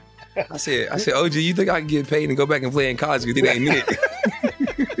told you? I said, OG, you think I can get paid and go back and play in college because it ain't it?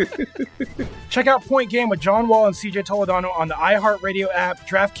 Check out Point Game with John Wall and CJ Toledano on the iHeartRadio app,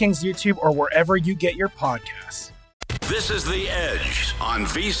 DraftKings YouTube, or wherever you get your podcasts. This is The Edge on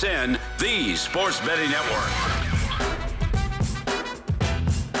VSiN, the Sports Betting Network.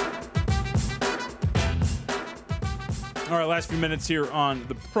 All right, last few minutes here on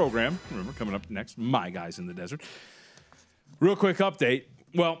the program. Remember, coming up next, My Guys in the Desert. Real quick update.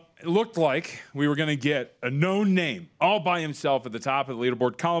 Well, it looked like we were going to get a known name all by himself at the top of the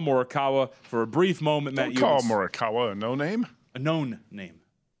leaderboard. Colin Morikawa, for a brief moment. Don't call Morikawa a no name? A known name.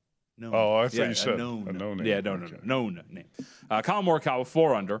 Known. Oh, I thought you said a known name. Yeah, no. Known name. Colin Morikawa,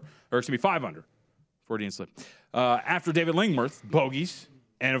 5 under. Freudian slip. After David Lingmerth, bogeys.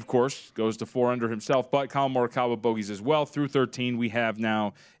 And, of course, goes to 4 under himself. But Colin Morikawa bogeys as well. Through 13, we have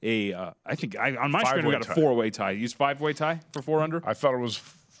now on my screen, we got a 4-way tie. You use 5-way tie for 4 under? I thought it was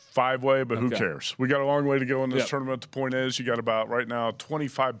 5-way, but who cares? We got a long way to go in this tournament. The point is, you got about, right now,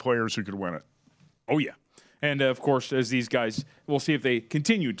 25 players who could win it. Oh, yeah. And, of course, as these guys, we'll see if they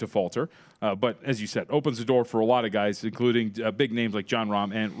continue to falter. But, as you said, opens the door for a lot of guys, including big names like Jon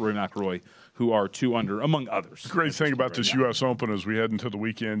Rahm and Rory McIlroy, who are 2 under, among others. The great thing about this U.S. Open as we head into the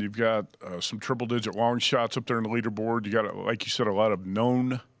weekend, you've got some triple-digit long shots up there in the leaderboard. You got, like you said, a lot of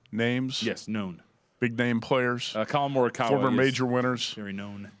known names. Yes, known. Big-name players. Colin Morikawa. Former major winners. Very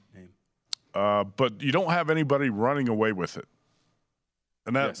known name. But you don't have anybody running away with it.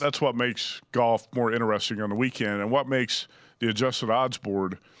 And that's what makes golf more interesting on the weekend and what makes the adjusted odds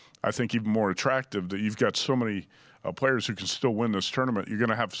board, I think, even more attractive, that you've got so many players who can still win this tournament. You're going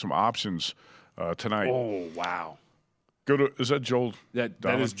to have some options tonight. Oh, wow. Is that Joel? That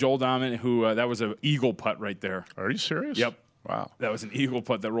is Joel Dahman, who that was an eagle putt right there. Are you serious? Yep. Wow. That was an eagle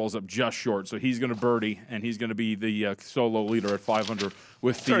putt that rolls up just short. So he's going to birdie, and he's going to be the solo leader at 5 under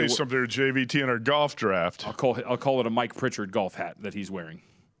with the. Tell you something, JVT in our golf draft. I'll call it a Mike Pritchard golf hat that he's wearing.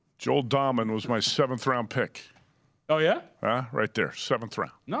 Joel Dahman was my 7th round pick. Oh yeah. Right there, 7th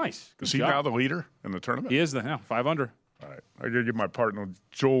round. Nice. Is he now the leader in the tournament? He is 5 under. All right. I got to give my partner,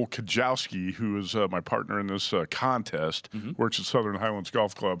 Joel Kajowski, who is my partner in this contest, works at Southern Highlands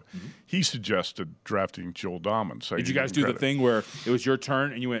Golf Club. He suggested drafting Joel Dahman. Did you guys do the thing where it was your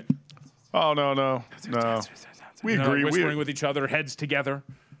turn and you went, oh, no. We agree. Whispering with each other, heads together.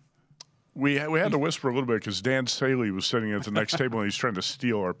 We had to whisper a little bit because Dan Saley was sitting at the next table and he's trying to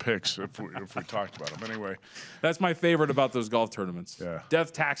steal our picks if we talked about him. Anyway. That's my favorite about those golf tournaments. Yeah.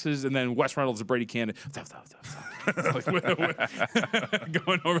 Death, taxes, and then Wes Reynolds and Brady Cannon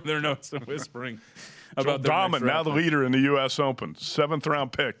going over their notes and whispering about their Dahman, now the leader in the U.S. Open. 7th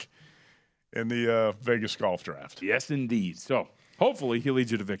round pick in the Vegas golf draft. Yes, indeed. So hopefully he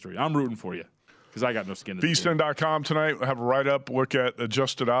leads you to victory. I'm rooting for you. Because I got no skin in the game. VSiN.com tonight. We'll have a write-up, look at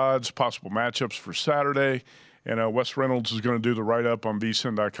adjusted odds, possible matchups for Saturday. And Wes Reynolds is going to do the write-up on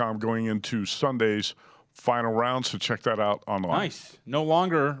VSiN.com going into Sunday's final round. So check that out online. Nice. No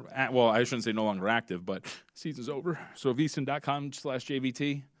longer, I shouldn't say no longer active, but season's over. So VSiN.com/JVT,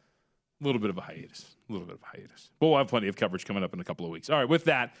 a little bit of a hiatus. But we'll have plenty of coverage coming up in a couple of weeks. All right, with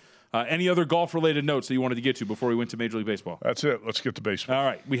that, any other golf-related notes that you wanted to get to before we went to Major League Baseball? That's it. Let's get to baseball. All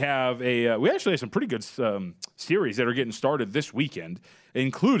right. We have we actually have some pretty good series that are getting started this weekend,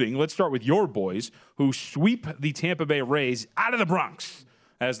 including, let's start with your boys, who sweep the Tampa Bay Rays out of the Bronx.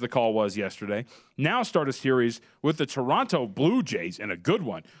 as the call was yesterday. Now start a series with the Toronto Blue Jays, and a good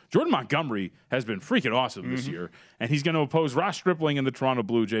one. Jordan Montgomery has been freaking awesome this year, and he's going to oppose Ross Stripling and the Toronto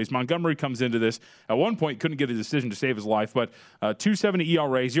Blue Jays. Montgomery comes into this. At one point, couldn't get a decision to save his life, but 2.70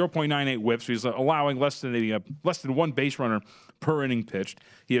 ERA, 0.98 whips. He's allowing less than one base runner per inning pitched.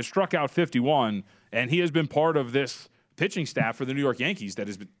 He has struck out 51, and he has been part of this pitching staff for the New York Yankees that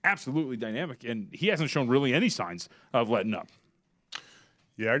has been absolutely dynamic, and he hasn't shown really any signs of letting up.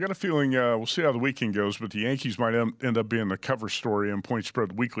 Yeah, I got a feeling we'll see how the weekend goes, but the Yankees might end up being the cover story in Point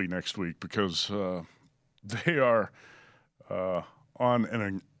Spread Weekly next week because they are on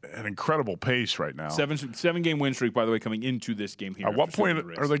an incredible pace right now. Seven-game win streak, by the way, coming into this game here. At what point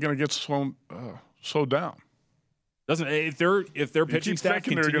are they going to get slowed down? If their pitching staff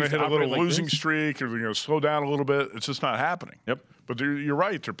thinking they're going to hit a little like losing this, streak or they're going to slow down a little bit, it's just not happening. Yep. But you're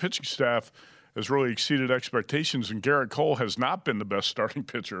right. Their pitching staff has really exceeded expectations, and Garrett Cole has not been the best starting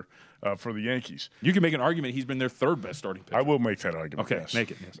pitcher for the Yankees. You can make an argument he's been their third best starting pitcher. I will make that argument. Okay, yes.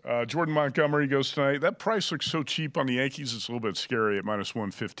 make it. Yes. Jordan Montgomery goes tonight. That price looks so cheap on the Yankees, it's a little bit scary at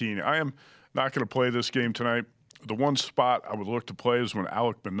 -115. I am not going to play this game tonight. The one spot I would look to play is when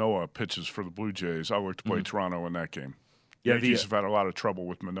Alek Manoah pitches for the Blue Jays. I look to play Toronto in that game. Yeah, Yankees have had a lot of trouble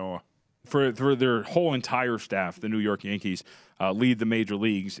with Manoah. For their whole entire staff, the New York Yankees lead the major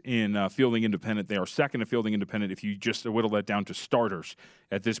leagues in fielding independent. They are second to fielding independent if you just whittle that down to starters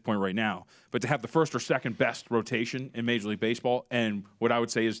at this point right now. But to have the first or second best rotation in Major League Baseball and what I would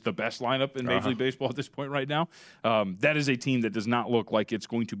say is the best lineup in Major League Baseball at this point right now, that is a team that does not look like it's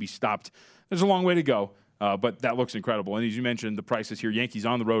going to be stopped. There's a long way to go. But that looks incredible. And as you mentioned, the prices here, Yankees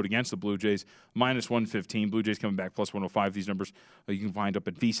on the road against the Blue Jays, -115. Blue Jays coming back +105. These numbers you can find up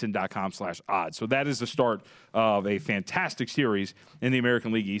at vsin.com/odds. So that is the start of a fantastic series in the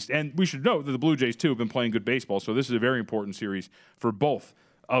American League East. And we should note that the Blue Jays, too, have been playing good baseball. So this is a very important series for both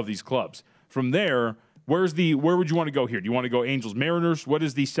of these clubs. From there, where would you want to go here? Do you want to go Angels-Mariners? What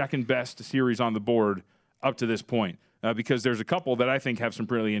is the second best series on the board up to this point? Because there's a couple that I think have some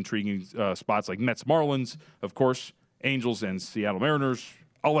pretty intriguing spots, like Mets-Marlins, of course, Angels and Seattle Mariners.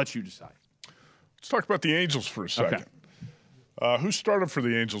 I'll let you decide. Let's talk about the Angels for a second. Okay. Who started for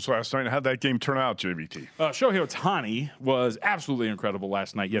the Angels last night, and how'd that game turn out, JVT? Shohei Ohtani was absolutely incredible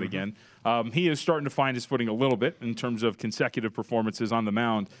last night yet again. He is starting to find his footing a little bit in terms of consecutive performances on the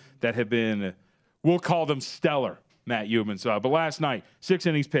mound that have been, we'll call them stellar. Matt Youmans. But last night, 6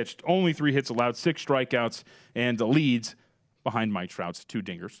 innings pitched, only 3 hits allowed, 6 strikeouts, and the leads behind Mike Trout's 2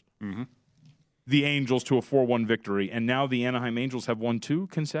 dingers. The Angels to a 4-1 victory, and now the Anaheim Angels have won 2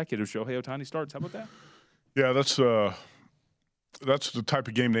 consecutive Shohei Ohtani starts. How about that? Yeah, that's the type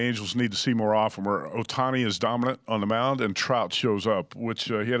of game the Angels need to see more often, where Ohtani is dominant on the mound and Trout shows up, which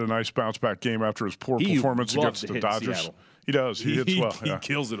he had a nice bounce-back game after his poor performance against the Dodgers. He does. He hits well. He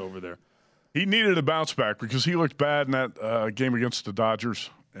kills it over there. He needed a bounce back because he looked bad in that game against the Dodgers.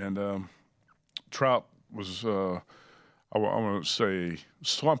 And Trout was, I want to say,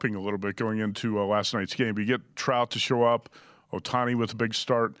 slumping a little bit going into last night's game. But you get Trout to show up, Ohtani with a big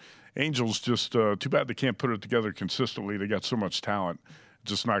start. Angels just, too bad they can't put it together consistently. They got so much talent.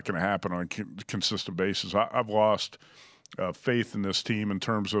 Just not going to happen on a consistent basis. I've lost faith in this team in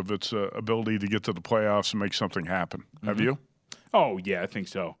terms of its ability to get to the playoffs and make something happen. Have you? Oh, yeah, I think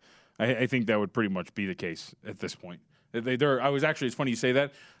so. I think that would pretty much be the case at this point. It's funny you say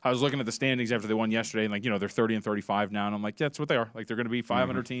that. I was looking at the standings after they won yesterday, and they're 30-35 now, and I'm like, that's what they are. Like, they're going to be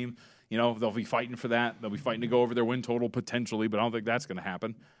 500 team. They'll be fighting for that. They'll be fighting to go over their win total potentially, but I don't think that's going to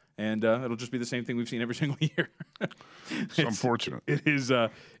happen. And it'll just be the same thing we've seen every single year. It's unfortunate. It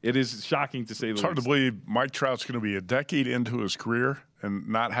is shocking to say the least. It's hard to believe Mike Trout's going to be a decade into his career and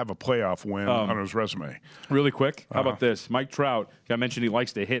not have a playoff win on his resume. Really quick, how about this? Mike Trout, I mentioned he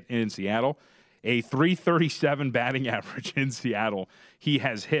likes to hit in Seattle. A .337 batting average in Seattle. He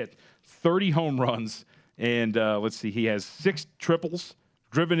has hit 30 home runs, and he has 6 triples,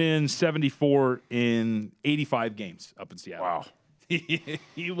 driven in 74 in 85 games up in Seattle. Wow.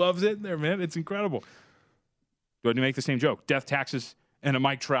 He loves it there, man. It's incredible. Go ahead and make the same joke. Death, taxes, and a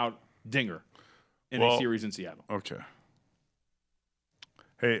Mike Trout dinger in a series in Seattle. Okay.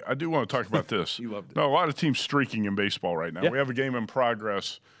 Hey, I do want to talk about this. You loved it. No, a lot of teams streaking in baseball right now. Yeah. We have a game in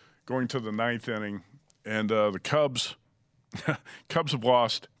progress going to the 9th inning, and the Cubs have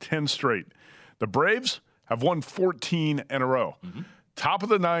lost 10 straight. The Braves have won 14 in a row. Top of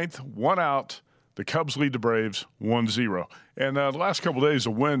the 9th, 1 out. The Cubs lead the Braves 1-0. And the last couple of days,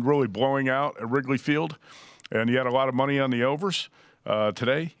 the wind really blowing out at Wrigley Field, and you had a lot of money on the overs.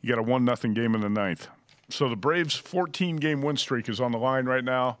 Today, you got a 1-0 game in the 9th. So the Braves' 14-game win streak is on the line right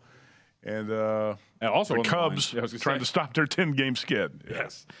now, and And also the on Cubs the line. trying to stop their 10-game skid.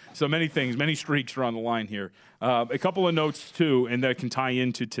 Yes. So many things, many streaks are on the line here. A couple of notes, too, and that can tie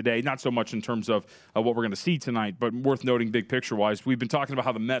into today, not so much in terms of what we're going to see tonight, but worth noting big picture-wise. We've been talking about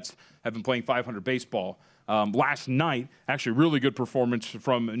how the Mets have been playing .500 baseball. Last night, actually really good performance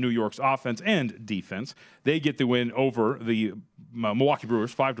from New York's offense and defense. They get the win over the Milwaukee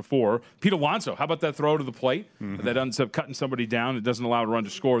Brewers, 5-4. Pete Alonso, how about that throw to the plate? Mm-hmm. That ends up cutting somebody down. It doesn't allow a run to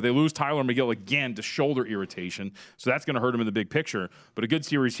score. They lose Tyler McGill again to shoulder irritation, so that's going to hurt him in the big picture. But a good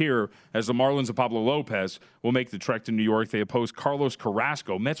series here as the Marlins of Pablo Lopez will make the trek to New York. They oppose Carlos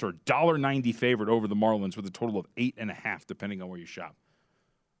Carrasco. Mets are $1.90 favorite over the Marlins with a total of 8.5, depending on where you shop.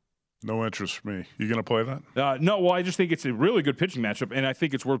 No interest for me. You going to play that? No, well, I just think it's a really good pitching matchup, and I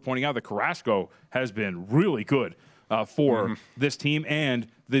think it's worth pointing out that Carrasco has been really good for this team, and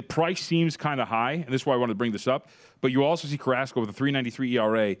the price seems kind of high, and this is why I wanted to bring this up. But you also see Carrasco with a 3.93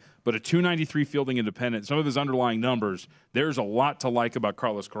 ERA, but a 2.93 fielding independent. Some of his underlying numbers, there's a lot to like about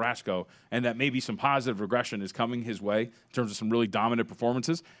Carlos Carrasco, and that maybe some positive regression is coming his way in terms of some really dominant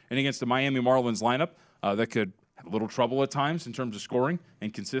performances. And against the Miami Marlins lineup, that could have a little trouble at times in terms of scoring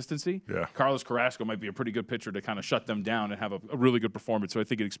and consistency. Yeah. Carlos Carrasco might be a pretty good pitcher to kind of shut them down and have a really good performance. So I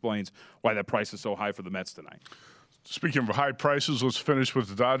think it explains why that price is so high for the Mets tonight. Speaking of high prices, let's finish with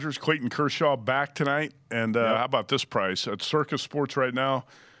the Dodgers. Clayton Kershaw back tonight. And how about this price? At Circus Sports right now,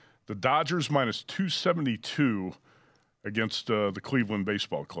 the Dodgers minus 272 against the Cleveland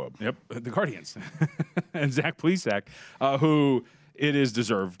Baseball Club. Yep, the Guardians. And Zach Plesac, who it is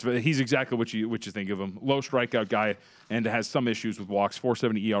deserved. He's exactly what you think of him. Low strikeout guy and has some issues with walks,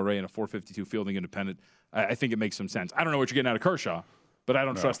 4.70 ERA and a 4.52 fielding independent. I think it makes some sense. I don't know what you're getting out of Kershaw, but I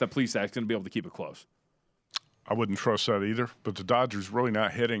don't trust that Plesac's going to be able to keep it close. I wouldn't trust that either, but the Dodgers really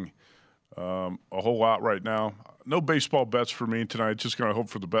not hitting a whole lot right now. No baseball bets for me tonight. Just going to hope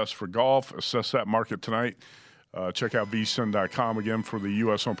for the best for golf. Assess that market tonight. Check out vsin.com again for the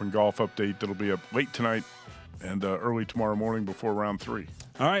U.S. Open golf update. That'll be up late tonight and early tomorrow morning before round 3.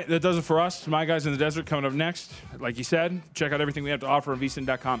 All right, that does it for us. My Guys in the Desert coming up next. Like you said, check out everything we have to offer on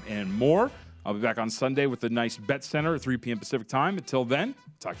vsin.com and more. I'll be back on Sunday with the nice Bet Center at 3 p.m. Pacific time. Until then,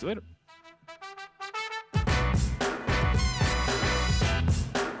 talk to you later.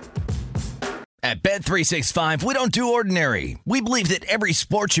 At Bet365, we don't do ordinary. We believe that every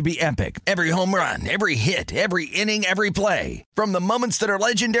sport should be epic. Every home run, every hit, every inning, every play. From the moments that are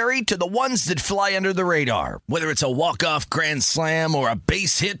legendary to the ones that fly under the radar. Whether it's a walk-off grand slam or a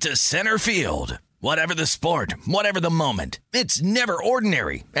base hit to center field. Whatever the sport, whatever the moment. It's never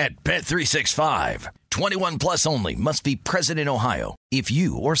ordinary at Bet365. 21 plus only. Must be present in Ohio. If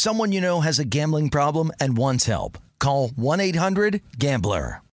you or someone you know has a gambling problem and wants help, call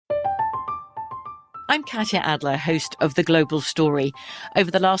 1-800-GAMBLER. I'm Katya Adler, host of The Global Story.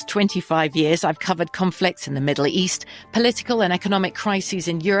 Over the last 25 years, I've covered conflicts in the Middle East, political and economic crises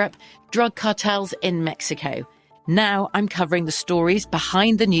in Europe, drug cartels in Mexico. Now I'm covering the stories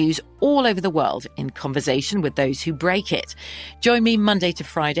behind the news all over the world in conversation with those who break it. Join me Monday to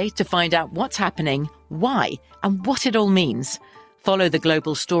Friday to find out what's happening, why, and what it all means. Follow The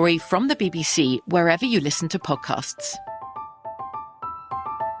Global Story from the BBC wherever you listen to podcasts.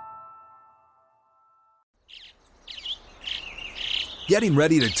 Getting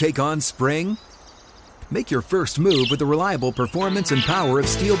ready to take on spring? Make your first move with the reliable performance and power of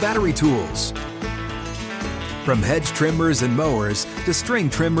Steel battery tools. From hedge trimmers and mowers to string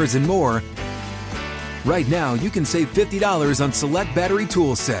trimmers and more, right now you can save $50 on select battery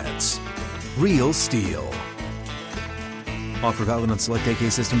tool sets. Real Steel. Offer valid on select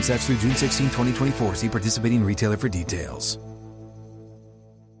AK system sets through June 16, 2024. See participating retailer for details.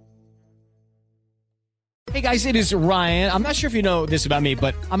 Hey guys, it is Ryan. I'm not sure if you know this about me,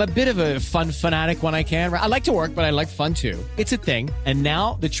 but I'm a bit of a fun fanatic when I can. I like to work, but I like fun too. It's a thing. And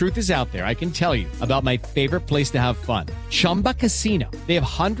now the truth is out there. I can tell you about my favorite place to have fun. Chumba Casino. They have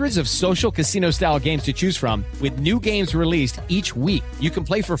hundreds of social casino style games to choose from with new games released each week. You can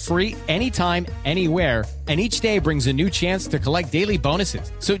play for free anytime, anywhere. And each day brings a new chance to collect daily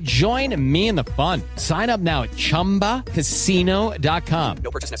bonuses. So join me in the fun. Sign up now at ChumbaCasino.com.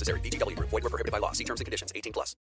 No purchase necessary. VGW. Void where prohibited by law. See terms and conditions. 18+.